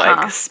adding to the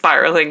like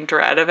spiraling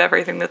dread of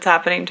everything that's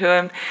happening to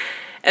him.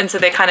 And so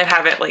they kind of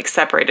have it like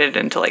separated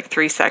into like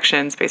 3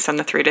 sections based on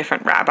the 3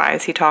 different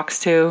rabbis he talks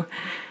to.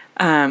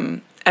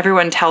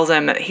 Everyone tells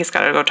him that he's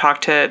got to go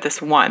talk to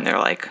this one. They're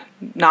like,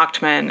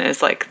 Nachtman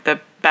is like the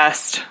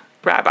best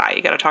rabbi.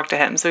 You got to talk to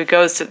him. So he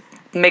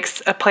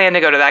makes a plan to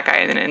go to that guy,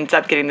 and then ends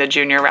up getting the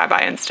junior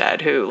rabbi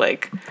instead, who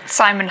like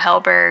Simon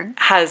Helberg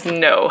has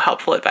no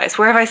helpful advice.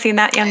 Where have I seen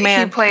that young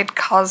man? He played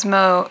Cosme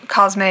Moon.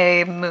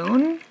 Cosme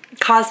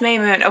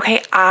Moon.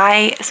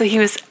 Okay, so he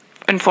was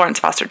in Florence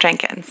Foster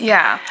Jenkins.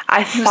 Yeah,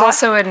 he was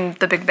also in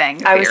The Big Bang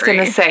Theory. I was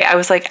gonna say, I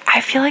was like,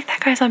 I feel like that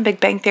guy's on Big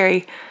Bang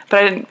Theory,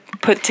 but I didn't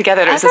put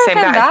together that it was the same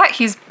guy. Other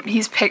than that,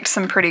 he's picked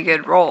some pretty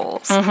good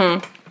roles.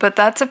 Mm-hmm. But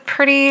that's a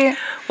pretty...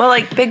 Well,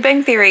 like, Big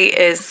Bang Theory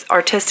is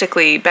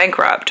artistically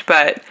bankrupt,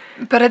 but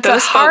it's a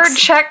hard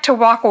check to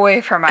walk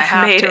away from, I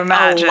have to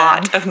imagine. A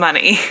lot of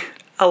money.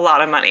 A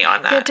lot of money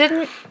on that.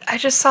 I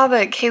just saw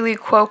that Kaylee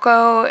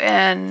Cuoco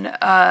and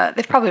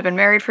they've probably been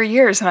married for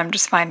years, and I'm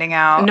just finding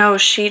out. No,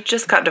 she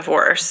just got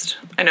divorced.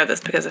 I know this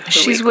because of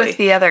She's with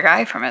the other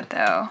guy from it,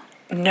 though.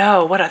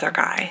 No, what other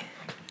guy?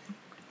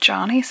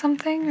 Johnny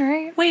something,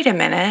 right? Wait a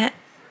minute.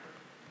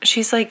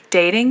 She's like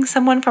dating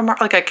someone from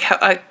like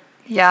a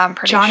yeah, I'm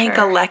pretty Johnny sure.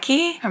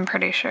 Galecki? I'm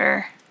pretty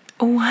sure.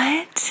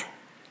 What?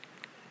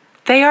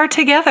 They are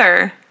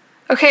together.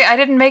 Okay, I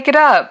didn't make it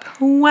up.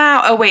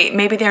 Wow. Oh, wait,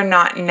 maybe they're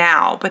not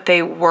now, but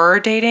they were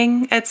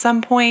dating at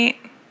some point.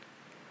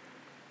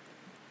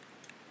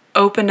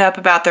 Opened up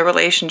about their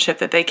relationship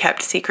that they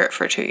kept secret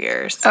for 2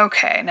 years.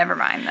 Okay, never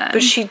mind then.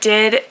 But she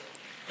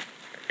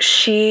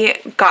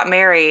got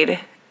married,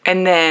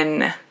 and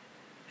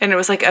it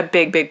was like a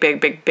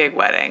big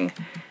wedding.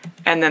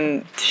 And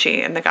then she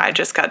and the guy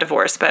just got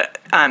divorced, but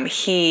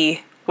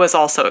he was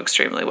also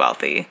extremely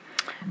wealthy.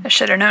 I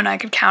should have known I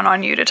could count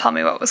on you to tell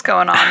me what was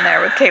going on there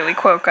with Kaylee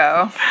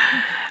Cuoco.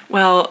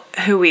 Well,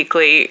 Who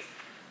Weekly,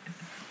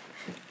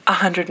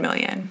 $100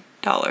 million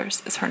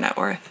is her net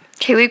worth.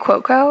 Kaylee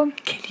Cuoco?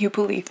 Can you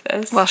believe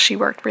this? Well, she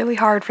worked really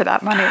hard for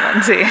that money,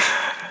 Lindsay.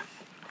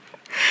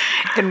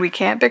 And we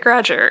can't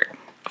begrudge her.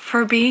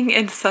 For being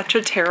in such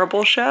a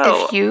terrible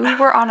show. If you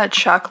were on a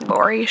Chuck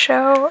Lorre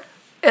show,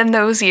 in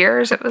those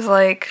years, it was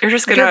like, you're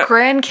just gonna, your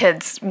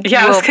grandkids.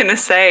 Yeah, I was gonna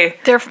say,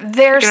 they're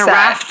gonna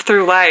raft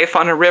through life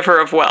on a river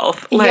of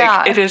wealth.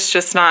 Like, it is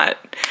just not.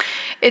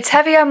 It's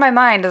heavy on my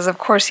mind, as of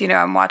course,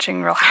 I'm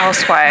watching Real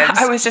Housewives.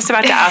 I was just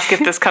about to ask if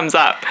this comes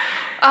up.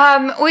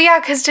 Well, yeah,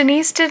 because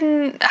Denise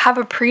didn't have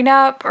a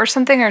prenup or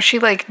something, or she,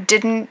 like,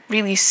 didn't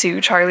really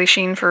sue Charlie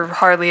Sheen for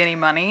hardly any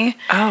money.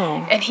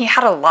 Oh. And he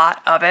had a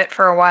lot of it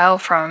for a while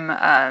from,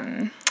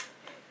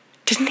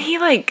 Didn't he,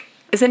 like,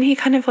 isn't he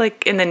kind of,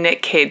 like, in the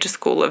Nick Cage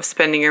school of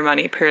spending your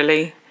money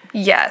purely?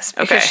 Yes,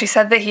 because she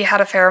said that he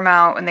had a fair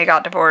amount when they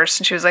got divorced,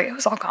 and she was like, it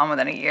was all gone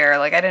within a year.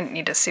 Like, I didn't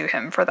need to sue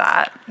him for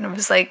that. And it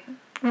was like,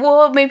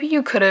 well, maybe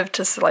you could have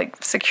just,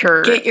 like,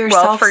 secured Get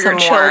yourself wealth for your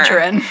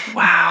children.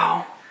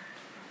 Wow.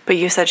 But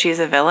you said she's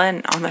a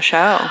villain on the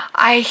show.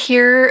 I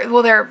hear,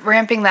 well, they're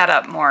ramping that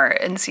up more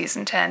in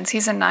season 10.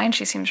 Season 9,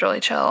 she seems really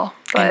chill.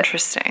 But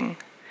interesting.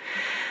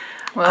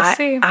 We'll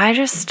see. I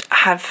just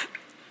have,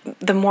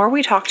 the more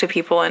we talk to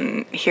people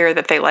and hear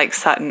that they like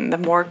Sutton, the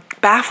more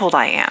baffled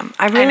I am.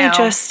 I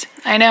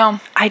know.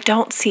 I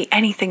don't see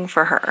anything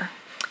for her.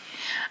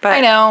 But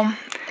I know.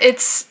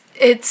 It's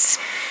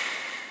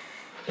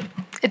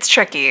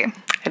tricky.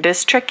 It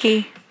is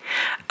tricky.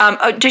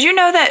 Did you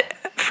know that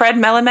Fred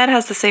Melamed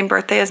has the same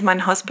birthday as my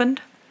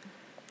husband?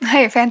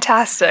 Hey,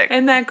 fantastic.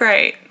 Isn't that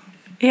great?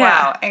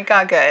 Yeah. Wow, ain't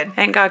got good.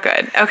 Ain't got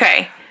good.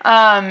 Okay.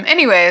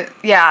 Anyway,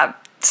 yeah,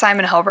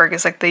 Simon Helberg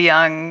is like the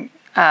young,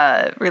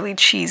 really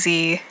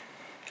cheesy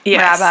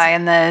rabbi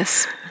in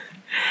this.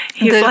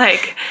 He's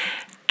like,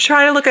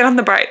 try to look at it on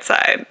the bright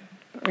side.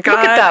 Look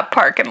at that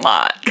parking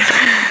lot.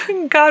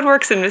 God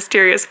works in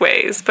mysterious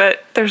ways,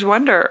 but there's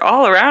wonder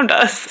all around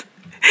us.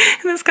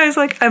 And this guy's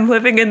like, I'm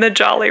living in the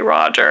Jolly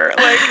Roger.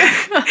 Like,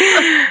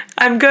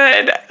 I'm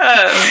good.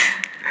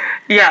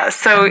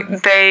 So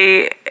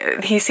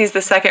he sees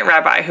the second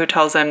rabbi who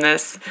tells him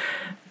this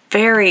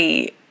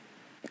very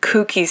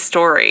kooky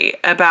story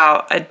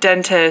about a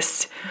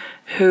dentist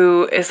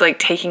who is like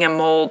taking a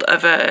mold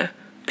of a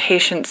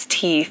patient's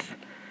teeth,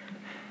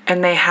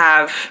 and they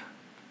have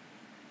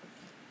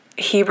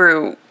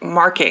Hebrew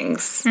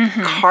markings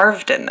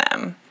carved in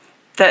them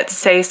that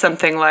say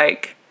something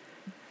like,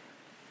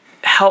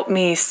 help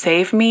me,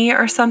 save me,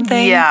 or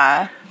something.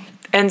 Yeah.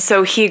 And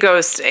so he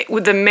goes,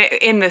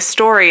 in the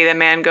story, the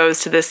man goes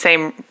to the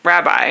same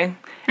rabbi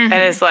and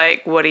is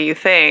like, what do you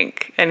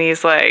think? And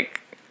he's like,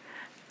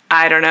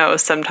 I don't know.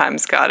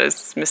 Sometimes God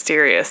is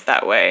mysterious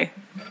that way.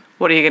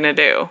 What are you going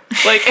to do?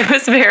 Like, it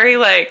was very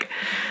like,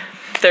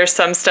 there's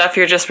some stuff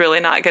you're just really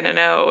not going to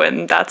know,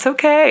 and that's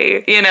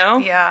okay,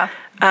 Yeah.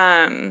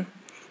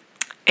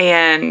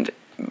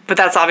 But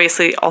that's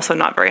obviously also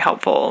not very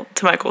helpful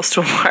to Michael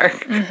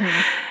Stuhlbarg.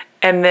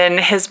 And then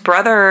his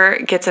brother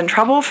gets in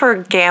trouble for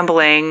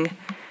gambling.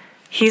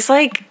 He's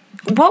like,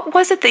 what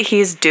was it that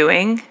he's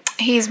doing?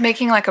 He's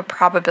making like a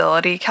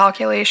probability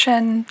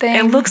calculation thing.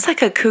 It looks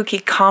like a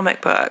kooky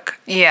comic book.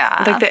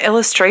 Yeah. Like the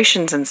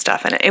illustrations and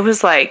stuff in it. It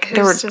was like,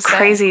 there were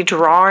crazy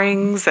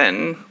drawings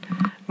and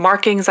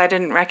markings I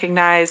didn't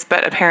recognize,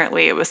 but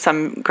apparently it was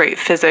some great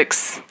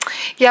physics.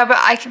 Yeah, but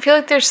I feel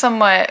like there's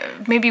somewhat,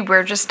 maybe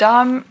we're just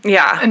dumb.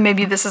 Yeah. And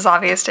maybe this is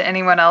obvious to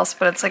anyone else,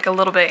 but it's like a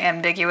little bit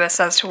ambiguous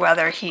as to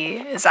whether he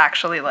is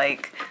actually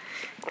like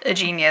a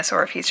genius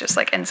or if he's just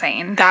like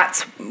insane.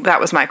 That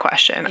was my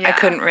question. Yeah. I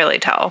couldn't really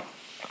tell.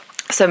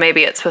 So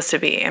maybe it's supposed to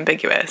be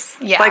ambiguous.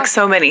 Yeah. Like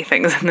so many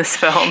things in this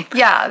film.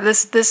 Yeah,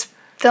 this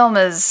film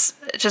is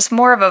just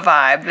more of a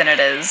vibe than it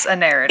is a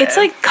narrative. It's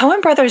like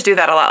Coen Brothers do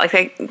that a lot. Like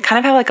they kind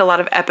of have like a lot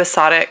of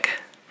episodic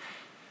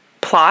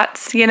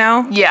plots,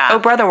 Yeah. Oh,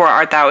 Brother, Where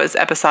Art Thou is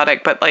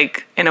episodic, but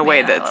like in a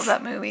way that's... I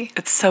love that movie.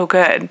 It's so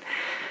good.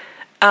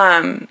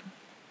 But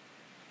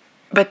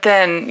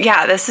then,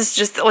 yeah, this is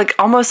just like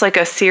almost like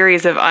a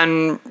series of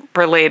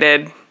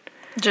unrelated...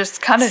 just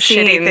kind of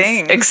scenes, shitty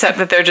things. Except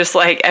that they're just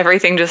like,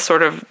 everything just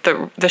sort of,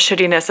 the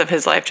shittiness of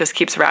his life just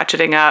keeps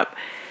ratcheting up.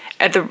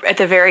 At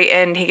the very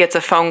end, he gets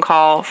a phone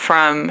call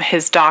from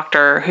his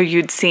doctor who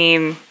you'd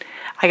seen,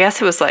 I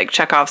guess it was like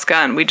Chekhov's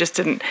gun. We just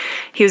didn't,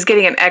 he was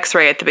getting an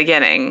x-ray at the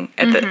beginning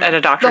at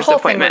a doctor's appointment. The whole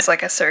thing was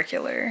like a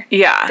circular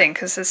thing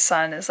because his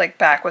son is like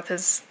back with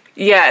his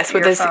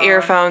with his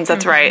earphones,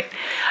 that's right.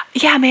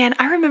 Yeah, man,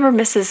 I remember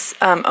Mrs.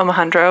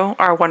 Omohandro,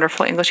 our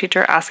wonderful English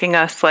teacher, asking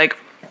us like,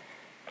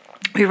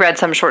 we read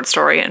some short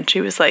story and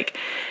she was like,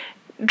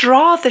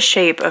 draw the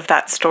shape of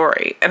that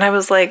story. And I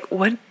was like,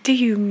 what do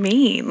you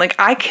mean? Like,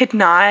 I could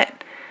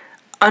not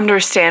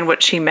understand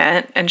what she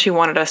meant, and she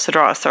wanted us to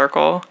draw a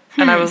circle.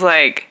 And I was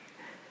like,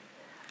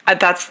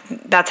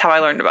 that's how I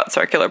learned about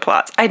circular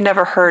plots. I'd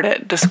never heard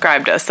it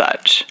described as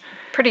such.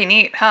 Pretty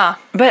neat, huh?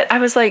 But I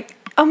was like,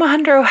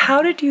 Omohandro,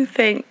 how did you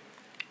think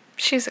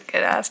she's a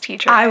good ass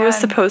teacher? I was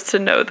supposed to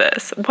know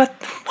this? What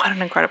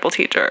an incredible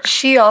teacher.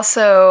 She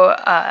also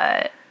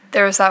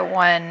there was that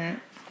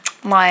one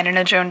line in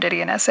a Joan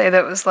Didion essay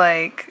that was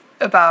like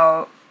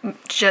about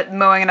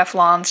mowing enough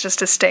lawns just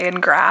to stay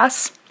in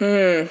grass.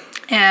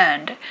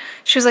 And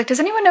she was like, does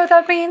anyone know what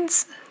that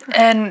means?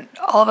 And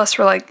all of us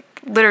were like,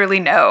 literally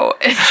no.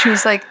 And she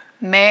was like,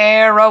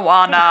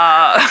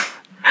 marijuana.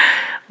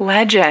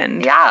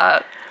 Legend.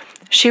 Yeah.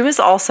 She was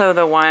also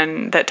the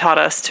one that taught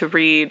us to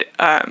read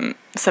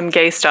some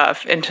gay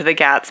stuff into the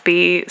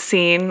Gatsby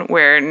scene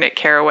where Nick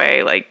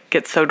Carraway like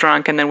gets so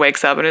drunk and then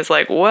wakes up and is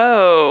like,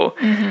 whoa.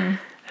 Mm-hmm.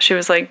 She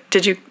was like,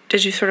 did you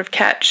sort of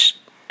catch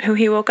who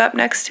he woke up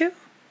next to?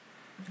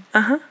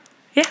 Uh-huh.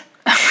 Yeah.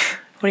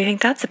 What do you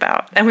think that's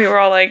about? And we were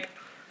all like,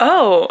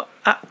 oh,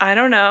 I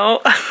don't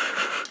know.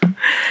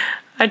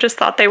 I just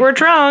thought they were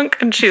drunk.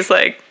 And she's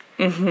like,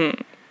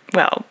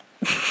 well,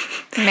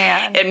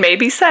 man, it may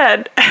be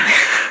said.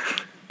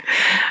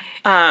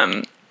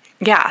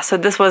 Yeah, so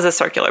this was a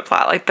circular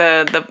plot. Like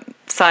the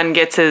son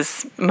gets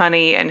his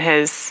money and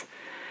his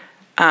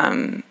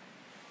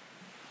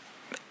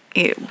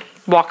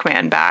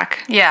Walkman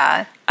back.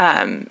 Yeah.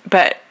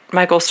 But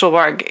Michael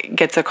Stuhlbarg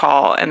gets a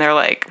call and they're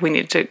like, you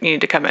need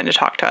to come in to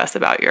talk to us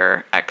about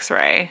your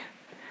X-ray.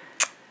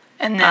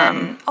 And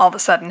then all of a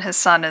sudden his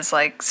son is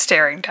like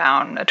staring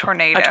down a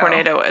tornado. A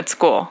tornado at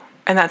school.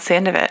 And that's the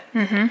end of it.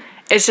 Mm-hmm.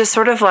 It's just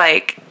sort of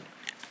like,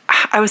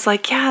 I was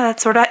like, yeah,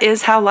 that sort of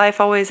is how life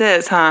always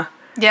is, huh?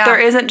 Yeah. There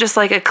isn't just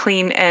like a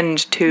clean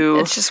end to...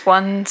 It's just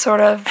one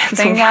sort of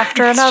thing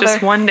after another. It's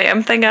just one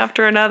damn thing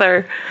after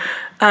another.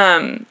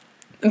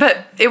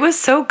 But it was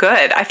so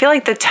good. I feel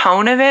like the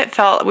tone of it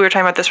felt... We were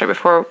talking about this right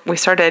before we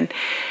started.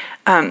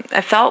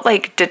 I felt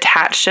like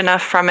detached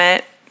enough from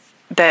it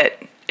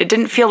that it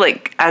didn't feel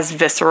like as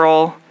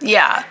visceral.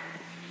 Yeah.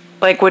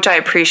 Like, which I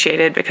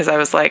appreciated because I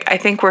was like, I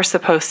think we're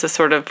supposed to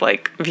sort of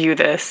like view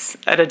this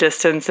at a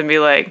distance and be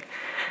like,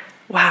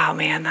 wow,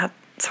 man, that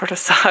sort of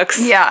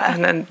sucks. Yeah.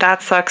 And then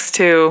that sucks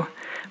too.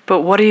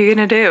 But what are you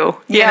going to do?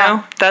 You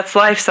know, that's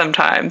life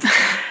sometimes.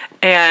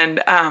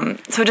 And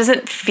so it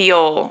doesn't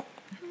feel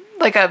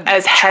like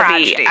as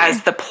tragedy. heavy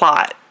as the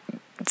plot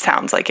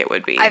sounds like it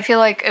would be. I feel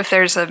like if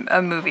there's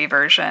a movie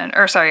version,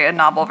 or sorry, a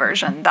novel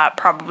version, that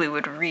probably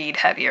would read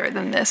heavier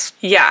than this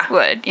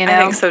would, you know? I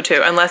think so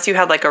too, unless you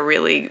had like a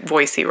really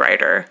voicey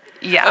writer.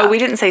 Yeah. Oh, we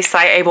didn't say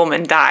Cy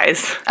Abelman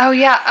dies. Oh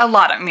yeah, a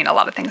lot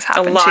of things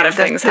happen. A lot of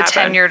things happen.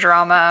 The 10-year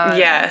drama.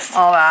 Yes.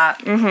 All that.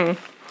 Mm-hmm.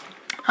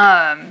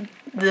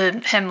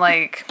 Him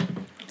like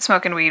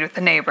smoking weed with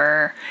the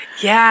neighbor.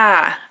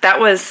 Yeah,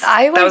 that was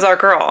our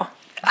girl.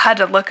 Had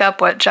to look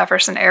up what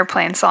Jefferson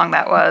Airplane song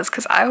that was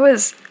because I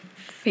was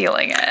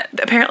feeling it.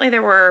 Apparently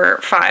there were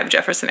 5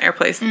 Jefferson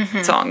Airplane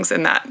songs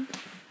in that.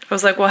 I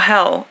was like, well,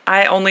 hell,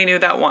 I only knew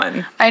that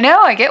one. I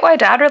know. I get why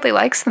Dad really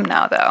likes them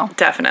now, though.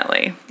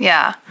 Definitely.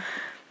 Yeah.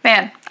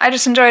 Man, I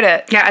just enjoyed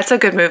it. Yeah, it's a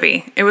good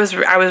movie. I was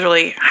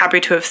really happy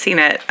to have seen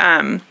it.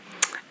 And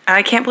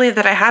I can't believe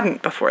that I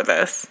hadn't before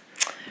this.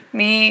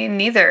 Me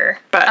neither.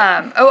 But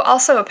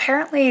also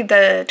apparently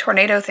the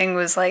tornado thing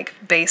was like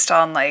based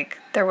on like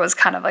there was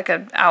kind of like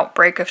an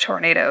outbreak of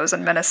tornadoes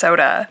in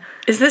Minnesota.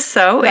 Is this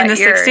so in the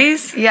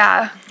 60s?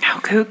 Yeah. How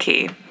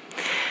kooky.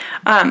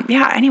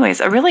 Yeah, anyways,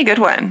 a really good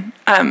one.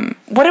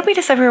 What did we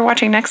decide we were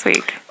watching next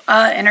week?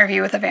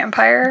 Interview with a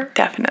Vampire.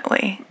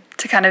 Definitely.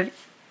 To kind of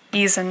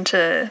ease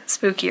into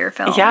spookier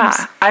films.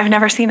 Yeah, I've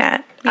never seen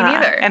it. Me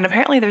neither. And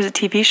apparently there's a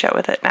TV show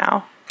with it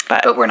now.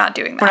 But we're not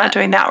doing that. We're not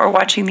doing that. We're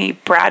watching the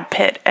Brad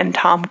Pitt and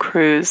Tom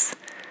Cruise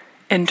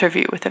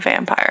Interview with a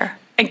Vampire.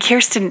 And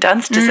Kirsten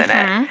Dunst is in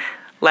it.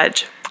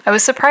 Ledge. I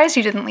was surprised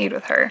you didn't lead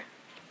with her.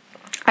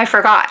 I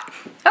forgot.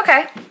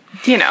 Okay.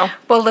 You know.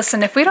 Well,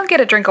 listen, if we don't get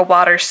a drink of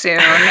water soon,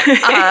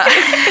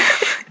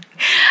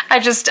 I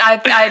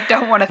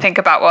don't want to think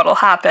about what'll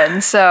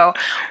happen. So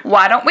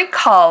why don't we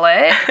call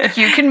it?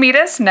 You can meet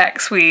us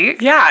next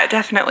week. Yeah,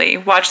 definitely.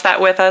 Watch that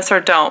with us or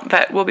don't.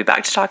 But we'll be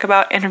back to talk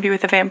about Interview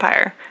with a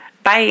Vampire.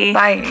 Bye.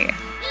 Bye.